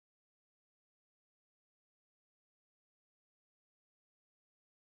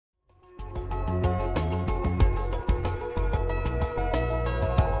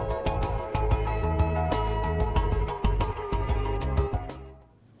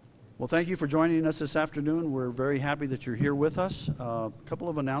Well, thank you for joining us this afternoon. We're very happy that you're here with us. A couple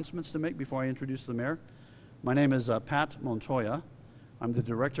of announcements to make before I introduce the mayor. My name is Pat Montoya. I'm the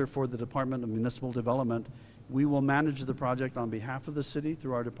director for the Department of Municipal Development. We will manage the project on behalf of the city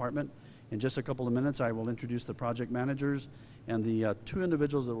through our department. In just a couple of minutes, I will introduce the project managers and the two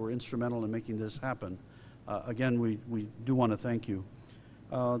individuals that were instrumental in making this happen. Again, we do want to thank you.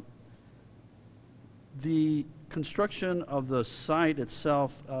 The construction of the site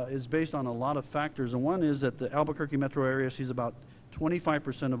itself is based on a lot of factors, and one is that the Albuquerque metro area sees about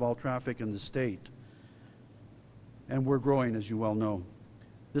 25% of all traffic in the state, and we're growing, as you well know.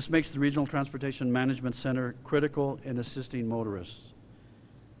 This makes the Regional Transportation Management Center critical in assisting motorists.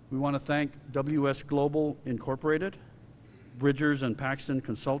 We want to thank WS Global Incorporated, Bridgers and Paxton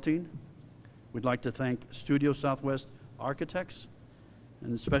Consulting. We'd like to thank Studio Southwest Architects,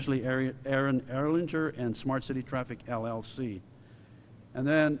 and especially Aaron Erlinger and Smart City Traffic LLC. And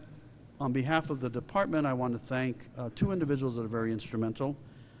then on behalf of the department, I want to thank two individuals that are very instrumental.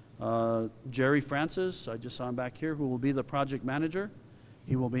 Jerry Francis, I just saw him back here, who will be the project manager.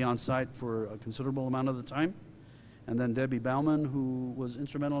 He will be on site for a considerable amount of the time. And then Debbie Bauman, who was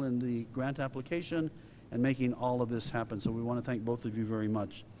instrumental in the grant application and making all of this happen. So we want to thank both of you very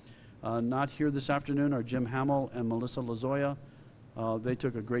much. Not here this afternoon are Jim Hamill and Melissa Lozoya. They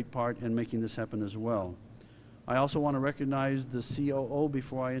took a great part in making this happen as well. I also want to recognize the COO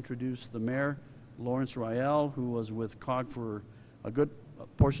before I introduce the mayor, Lawrence Rael, who was with COG for a good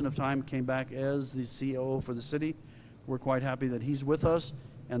portion of time, came back as the COO for the city. We're quite happy that he's with us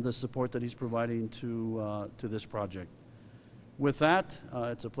and the support that he's providing to this project. With that,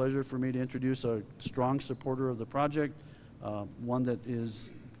 it's a pleasure for me to introduce a strong supporter of the project, one that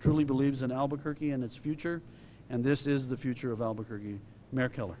truly believes in Albuquerque and its future. And this is the future of Albuquerque. Mayor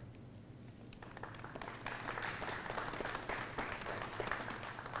Keller.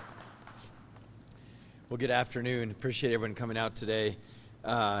 Well, good afternoon. Appreciate everyone coming out today,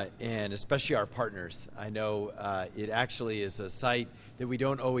 and especially our partners. I know it actually is a site that we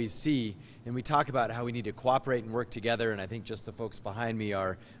don't always see, and we talk about how we need to cooperate and work together, and I think just the folks behind me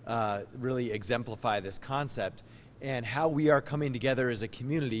are really exemplify this concept. And how we are coming together as a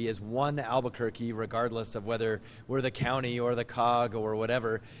community as one Albuquerque, regardless of whether we're the county or the COG or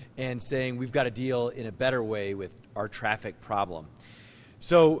whatever, and saying we've got to deal in a better way with our traffic problem.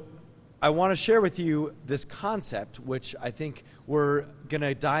 So I want to share with you this concept, which I think we're going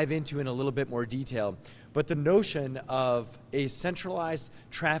to dive into in a little bit more detail. But the notion of a centralized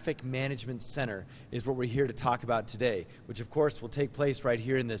traffic management center is what we're here to talk about today, which of course will take place right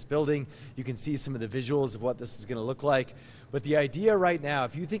here in this building. You can see some of the visuals of what this is going to look like. But the idea right now,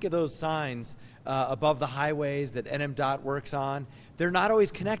 if you think of those signs above the highways that NMDOT works on, they're not always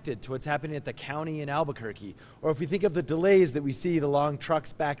connected to what's happening at the county in Albuquerque. Or if we think of the delays that we see, the long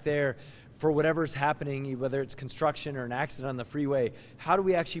trucks back there, for whatever's happening, whether it's construction or an accident on the freeway, how do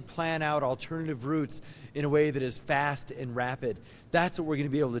we actually plan out alternative routes in a way that is fast and rapid? That's what we're going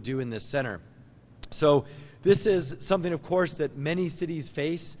to be able to do in this center. So this is something, of course, that many cities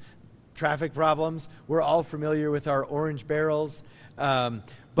face, traffic problems. We're all familiar with our orange barrels,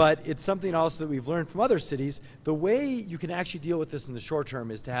 but it's something also that we've learned from other cities. The way you can actually deal with this in the short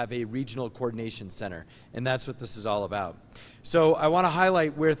term is to have a regional coordination center, and that's what this is all about. So I want to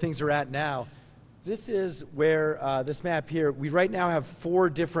highlight where things are at now. This is where this map here, we right now have 4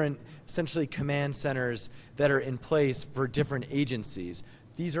 different essentially command centers that are in place for different agencies.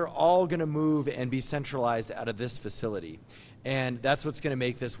 These are all going to move and be centralized out of this facility. And that's what's going to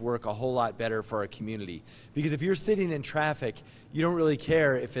make this work a whole lot better for our community. Because if you're sitting in traffic, you don't really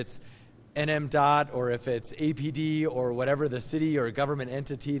care if it's NMDOT or if it's APD or whatever the city or government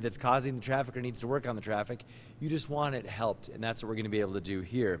entity that's causing the traffic or needs to work on the traffic. You just want it helped, and that's what we're going to be able to do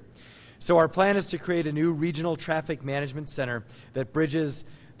here. So our plan is to create a new regional traffic management center that bridges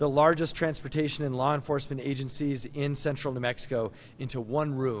the largest transportation and law enforcement agencies in central New Mexico into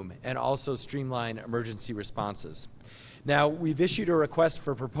one room and also streamline emergency responses. Now, we've issued a request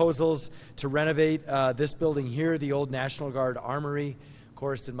for proposals to renovate this building here, the old National Guard Armory, of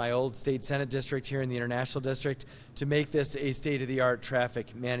course, in my old state Senate district here in the International District, to make this a state-of-the-art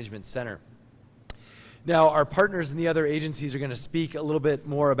traffic management center. Now, our partners in the other agencies are going to speak a little bit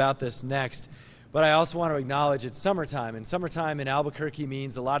more about this next, but I also want to acknowledge it's summertime, and summertime in Albuquerque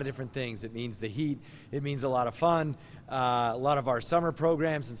means a lot of different things. It means the heat, it means a lot of fun, a lot of our summer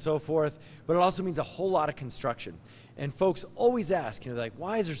programs and so forth, but it also means a whole lot of construction. And folks always ask, like,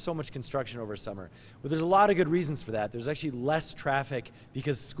 why is there so much construction over summer? Well, there's a lot of good reasons for that. There's actually less traffic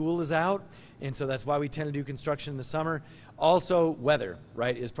because school is out, and so that's why we tend to do construction in the summer. Also, weather,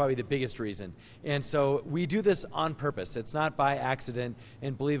 right, is probably the biggest reason. And so we do this on purpose. It's not by accident,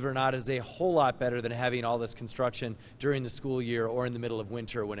 and believe it or not, it is a whole lot better than having all this construction during the school year or in the middle of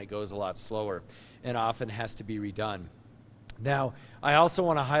winter when it goes a lot slower and often has to be redone. Now, I also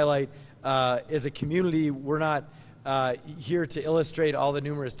want to highlight, as a community, we're not here to illustrate all the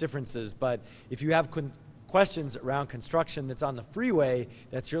numerous differences, but if you have questions around construction that's on the freeway,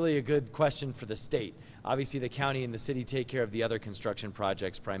 that's really a good question for the state. Obviously, the county and the city take care of the other construction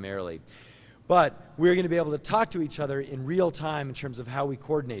projects primarily. But we're going to be able to talk to each other in real time in terms of how we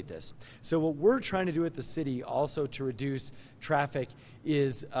coordinate this. So what we're trying to do at the city also to reduce traffic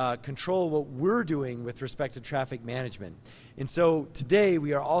is control what we're doing with respect to traffic management. And so today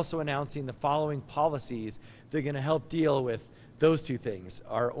we are also announcing the following policies that are going to help deal with those two things,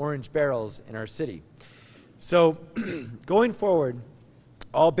 our orange barrels in our city. So going forward,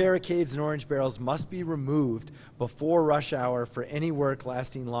 all barricades and orange barrels must be removed before rush hour for any work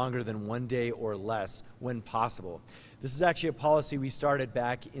lasting longer than 1 day or less when possible. This is actually a policy we started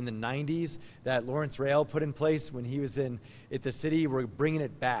back in the 90s that Lawrence Rail put in place when he was at the city. We're bringing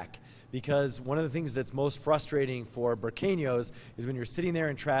it back because one of the things that's most frustrating for Burqueños is when you're sitting there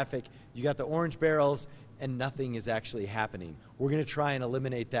in traffic, you got the orange barrels, and nothing is actually happening. We're going to try and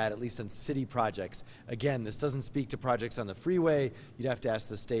eliminate that, at least on city projects. Again, this doesn't speak to projects on the freeway. You'd have to ask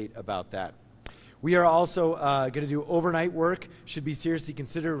the state about that. We are also going to do overnight work. Should be seriously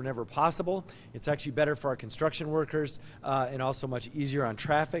considered whenever possible. It's actually better for our construction workers and also much easier on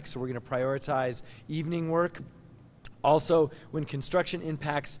traffic, so we're going to prioritize evening work. Also, when construction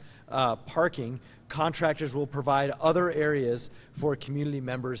impacts parking, contractors will provide other areas for community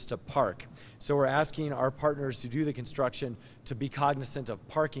members to park. So we're asking our partners who do the construction to be cognizant of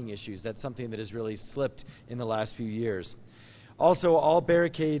parking issues. That's something that has really slipped in the last few years. Also, all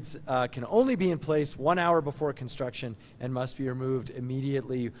barricades can only be in place 1 hour before construction and must be removed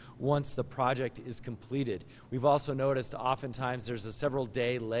immediately once the project is completed. We've also noticed oftentimes there's a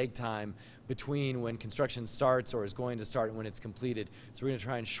several-day lag time between when construction starts or is going to start and when it's completed. So we're going to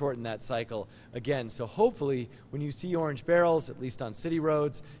try and shorten that cycle again. So hopefully when you see orange barrels, at least on city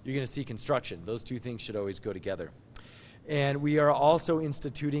roads, you're going to see construction. Those two things should always go together. And we are also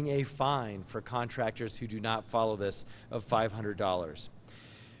instituting a fine for contractors who do not follow this of $500.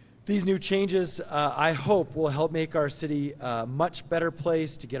 These new changes, I hope, will help make our city a much better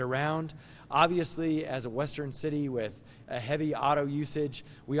place to get around. Obviously, as a Western city with a heavy auto usage,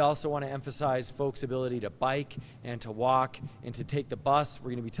 we also want to emphasize folks' ability to bike and to walk and to take the bus. We're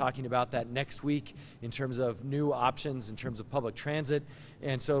going to be talking about that next week in terms of new options in terms of public transit.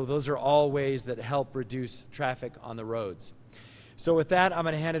 And so those are all ways that help reduce traffic on the roads. So with that, I'm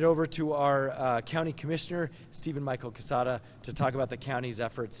going to hand it over to our County Commissioner, Stephen Michael Quesada, to talk about the county's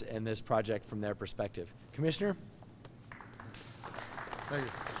efforts in this project from their perspective. Commissioner? Thank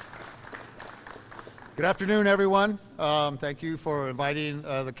you. Good afternoon, everyone. Thank you for inviting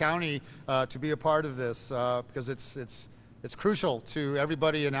the county to be a part of this because it's crucial to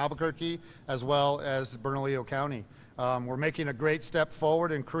everybody in Albuquerque as well as Bernalillo County. We're making a great step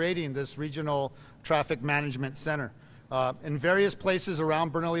forward in creating this regional traffic management center. In various places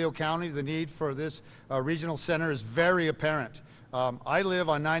around Bernalillo County, the need for this regional center is very apparent. I live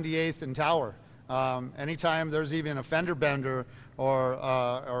on 98th and Tower. Anytime there's even a fender bender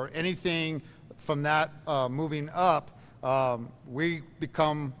or anything from that moving up, we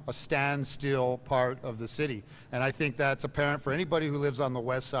become a standstill part of the city. And I think that's apparent for anybody who lives on the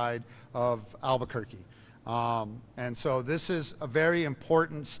west side of Albuquerque. And so this is a very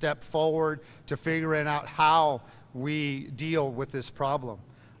important step forward to figuring out how we deal with this problem.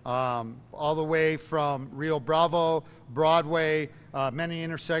 All the way from Rio Bravo, Broadway, many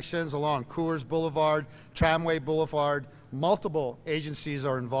intersections along Coors Boulevard, Tramway Boulevard, multiple agencies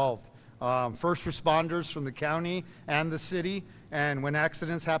are involved. First responders from the county and the city, and when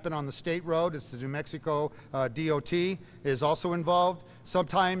accidents happen on the state road, it's the New Mexico DOT is also involved.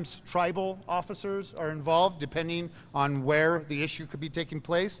 Sometimes tribal officers are involved depending on where the issue could be taking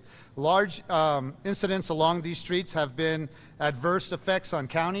place. Large incidents along these streets have been adverse effects on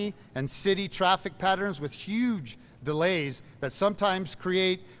county and city traffic patterns with huge delays that sometimes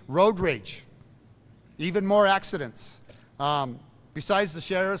create road rage, even more accidents. Besides the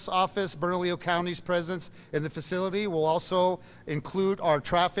Sheriff's Office, Bernalillo County's presence in the facility will also include our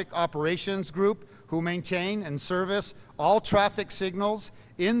Traffic Operations Group, who maintain and service all traffic signals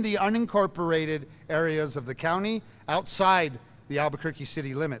in the unincorporated areas of the county outside the Albuquerque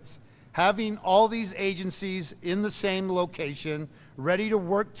city limits. Having all these agencies in the same location, ready to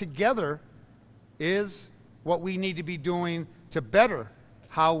work together, is what we need to be doing to better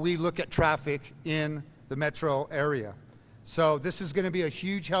how we look at traffic in the metro area. So this is going to be a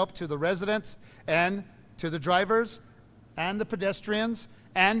huge help to the residents and to the drivers and the pedestrians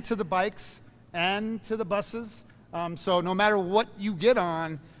and to the bikes and to the buses. So no matter what you get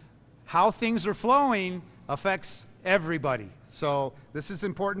on, how things are flowing affects everybody. So this is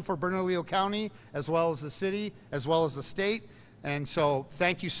important for Bernalillo County, as well as the city, as well as the state. And so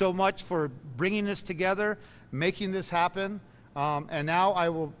thank you so much for bringing this together, making this happen. And now I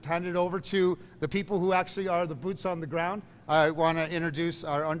will hand it over to the people who actually are the boots on the ground. I want to introduce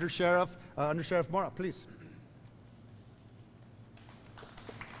our Undersheriff, Undersheriff Mora, please.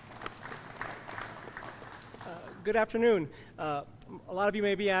 Good afternoon. A lot of you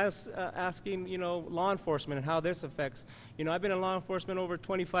may be asking, law enforcement and how this affects. I've been in law enforcement over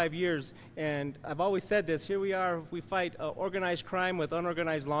 25 years, and I've always said this. Here we are, we fight organized crime with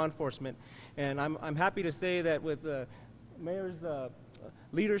unorganized law enforcement. And I'm happy to say that with the mayor's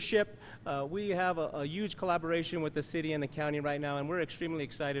leadership, we have a huge collaboration with the city and the county right now, and we're extremely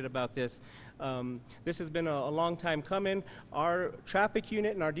excited about this. This has been a long time coming. Our traffic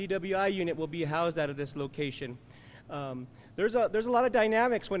unit and our DWI unit will be housed out of this location. There's a lot of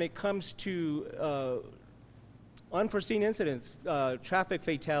dynamics when it comes to unforeseen incidents, traffic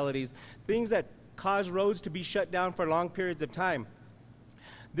fatalities, things that cause roads to be shut down for long periods of time.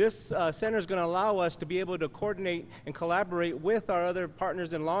 This center is going to allow us to be able to coordinate and collaborate with our other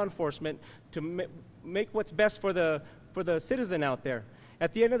partners in law enforcement to make what's best for the citizen out there.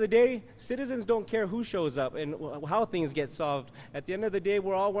 At the end of the day, citizens don't care who shows up and how things get solved. At the end of the day,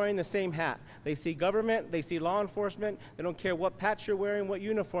 we're all wearing the same hat. They see government, they see law enforcement, they don't care what patch you're wearing, what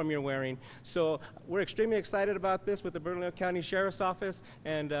uniform you're wearing. So we're extremely excited about this with the Bernalillo County Sheriff's Office,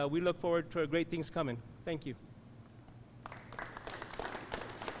 and we look forward to great things coming. Thank you.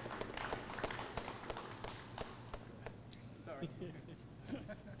 Sorry.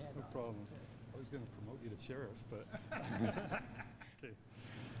 No problem. I was going to promote you to sheriff, but...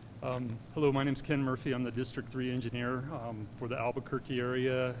 Hello, my name's Ken Murphy. I'm the District 3 engineer for the Albuquerque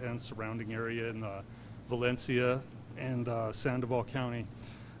area and surrounding area in Valencia and Sandoval County.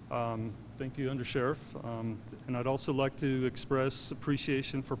 Thank you, Undersheriff. And I'd also like to express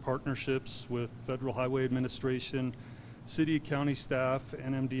appreciation for partnerships with Federal Highway Administration, city and county staff,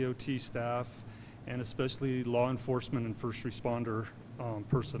 and MDOT staff, and especially law enforcement and first responder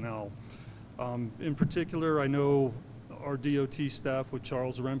personnel. In particular, I know our DOT staff with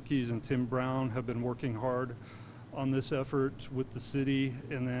Charles Remkes and Tim Brown have been working hard on this effort with the city,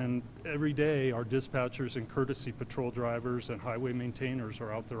 and then every day our dispatchers and courtesy patrol drivers and highway maintainers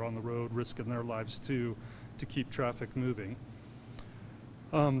are out there on the road risking their lives too to keep traffic moving.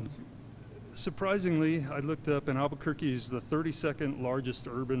 Surprisingly, I looked up, and Albuquerque is the 32nd largest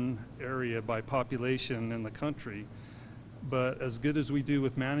urban area by population in the country. But as good as we do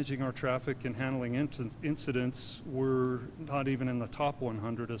with managing our traffic and handling incidents, we're not even in the top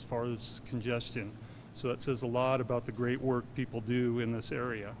 100 as far as congestion. So that says a lot about the great work people do in this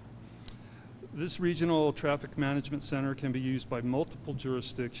area. This regional traffic management center can be used by multiple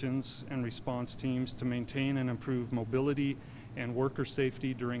jurisdictions and response teams to maintain and improve mobility and worker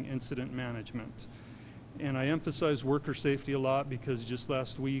safety during incident management. And I emphasize worker safety a lot because just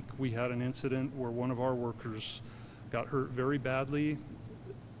last week we had an incident where one of our workers got hurt very badly.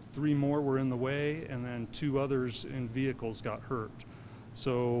 3 more were in the way, and then 2 others in vehicles got hurt.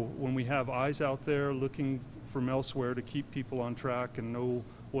 So when we have eyes out there looking from elsewhere to keep people on track and know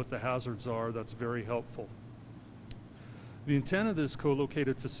what the hazards are, that's very helpful. The intent of this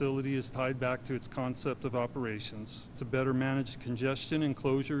co-located facility is tied back to its concept of operations to better manage congestion and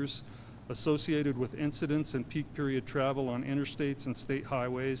closures associated with incidents and peak period travel on interstates and state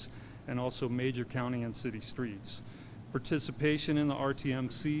highways, and also major county and city streets. Participation in the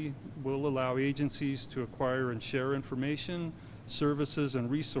RTMC will allow agencies to acquire and share information, services, and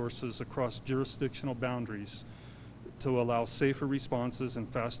resources across jurisdictional boundaries to allow safer responses and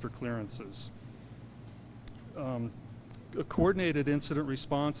faster clearances. A coordinated incident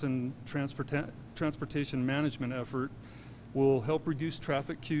response and transportation management effort will help reduce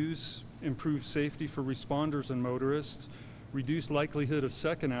traffic queues, improve safety for responders and motorists, reduce likelihood of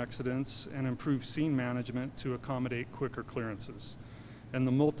second accidents, and improve scene management to accommodate quicker clearances. And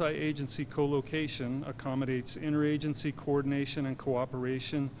the multi-agency co-location accommodates interagency coordination and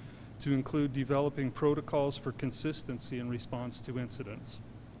cooperation to include developing protocols for consistency in response to incidents.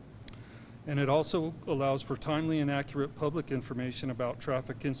 And it also allows for timely and accurate public information about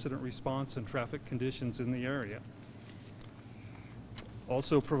traffic incident response and traffic conditions in the area.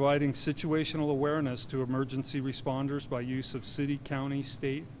 Also providing situational awareness to emergency responders by use of city, county,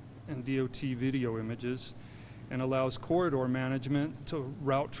 state, and DOT video images, and allows corridor management to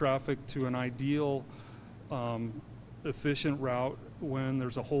route traffic to an ideal, efficient route when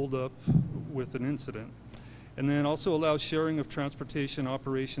there's a holdup with an incident. And then also allows sharing of transportation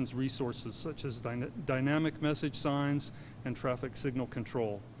operations resources such as dynamic message signs and traffic signal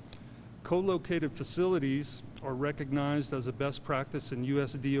control. Co-located facilities are recognized as a best practice in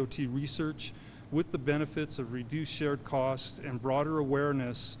US DOT research with the benefits of reduced shared costs and broader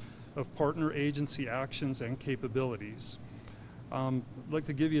awareness of partner agency actions and capabilities. I'd like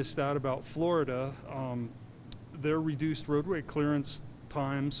to give you a stat about Florida. Their reduced roadway clearance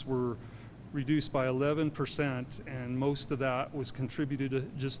times were reduced by 11%, and most of that was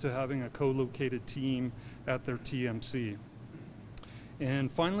contributed just to having a co-located team at their TMC.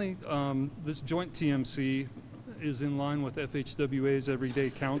 And finally, this joint TMC is in line with FHWA's Everyday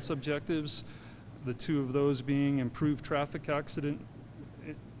Counts objectives, the two of those being improved traffic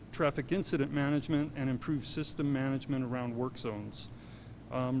incident management and improved system management around work zones.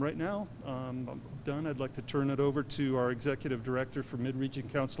 Right now, I'm done. I'd like to turn it over to our Executive Director for Mid-Region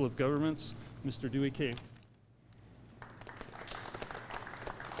Council of Governments, Mr. Dewey Cave.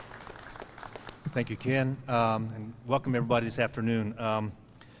 Thank you, Ken, and welcome everybody this afternoon.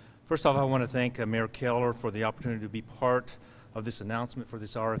 First off, I want to thank Mayor Keller for the opportunity to be part of this announcement for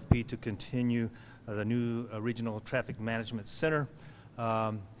this RFP to continue the new Regional Traffic Management Center.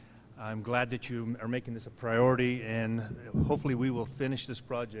 I'm glad that you are making this a priority, and hopefully we will finish this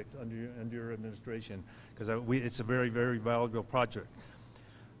project under your administration, because it's a very, very valuable project.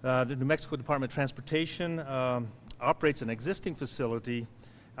 The New Mexico Department of Transportation operates an existing facility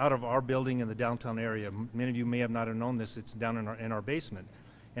out of our building in the downtown area. Many of you may have not have known this. It's down in our basement.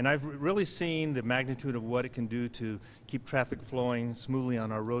 And I've really seen the magnitude of what it can do to keep traffic flowing smoothly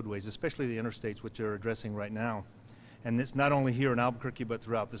on our roadways, especially the interstates, which they're addressing right now. And it's not only here in Albuquerque, but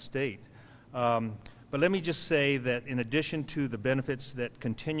throughout the state. But let me just say that in addition to the benefits that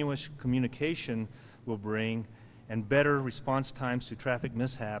continuous communication will bring and better response times to traffic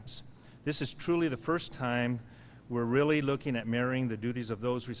mishaps, this is truly the first time we're really looking at marrying the duties of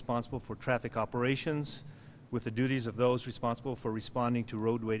those responsible for traffic operations with the duties of those responsible for responding to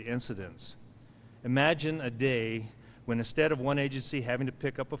roadway incidents. Imagine a day when instead of one agency having to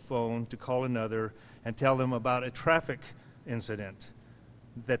pick up a phone to call another and tell them about a traffic incident,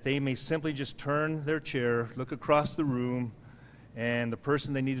 that they may simply just turn their chair, look across the room, and the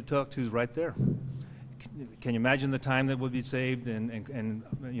person they need to talk to is right there. Can you imagine the time that would be saved and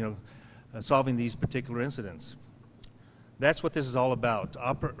solving these particular incidents? That's what this is all about,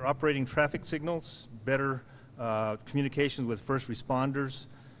 operating traffic signals, better communications with first responders,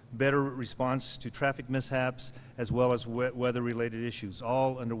 better response to traffic mishaps, as well as weather-related issues,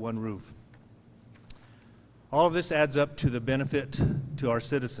 all under one roof. All of this adds up to the benefit to our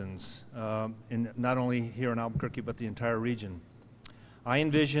citizens, not only here in Albuquerque, but the entire region. I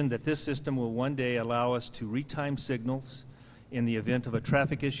envision that this system will one day allow us to retime signals in the event of a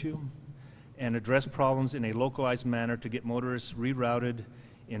traffic issue and address problems in a localized manner to get motorists rerouted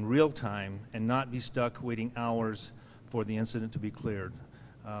in real time and not be stuck waiting hours for the incident to be cleared.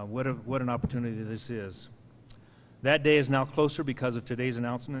 What an opportunity this is. That day is now closer because of today's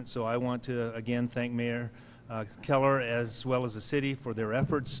announcement, so I want to again thank Mayor Keller as well as the city for their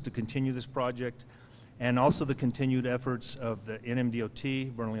efforts to continue this project, and also the continued efforts of the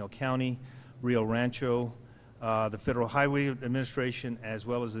NMDOT, Bernalillo County, Rio Rancho, the Federal Highway Administration, as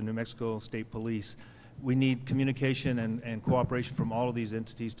well as the New Mexico State Police. We need communication and cooperation from all of these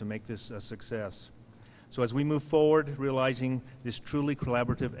entities to make this a success. So as we move forward, realizing this truly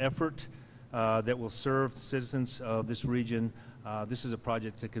collaborative effort that will serve the citizens of this region, this is a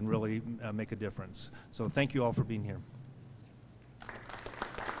project that can really make a difference. So thank you all for being here.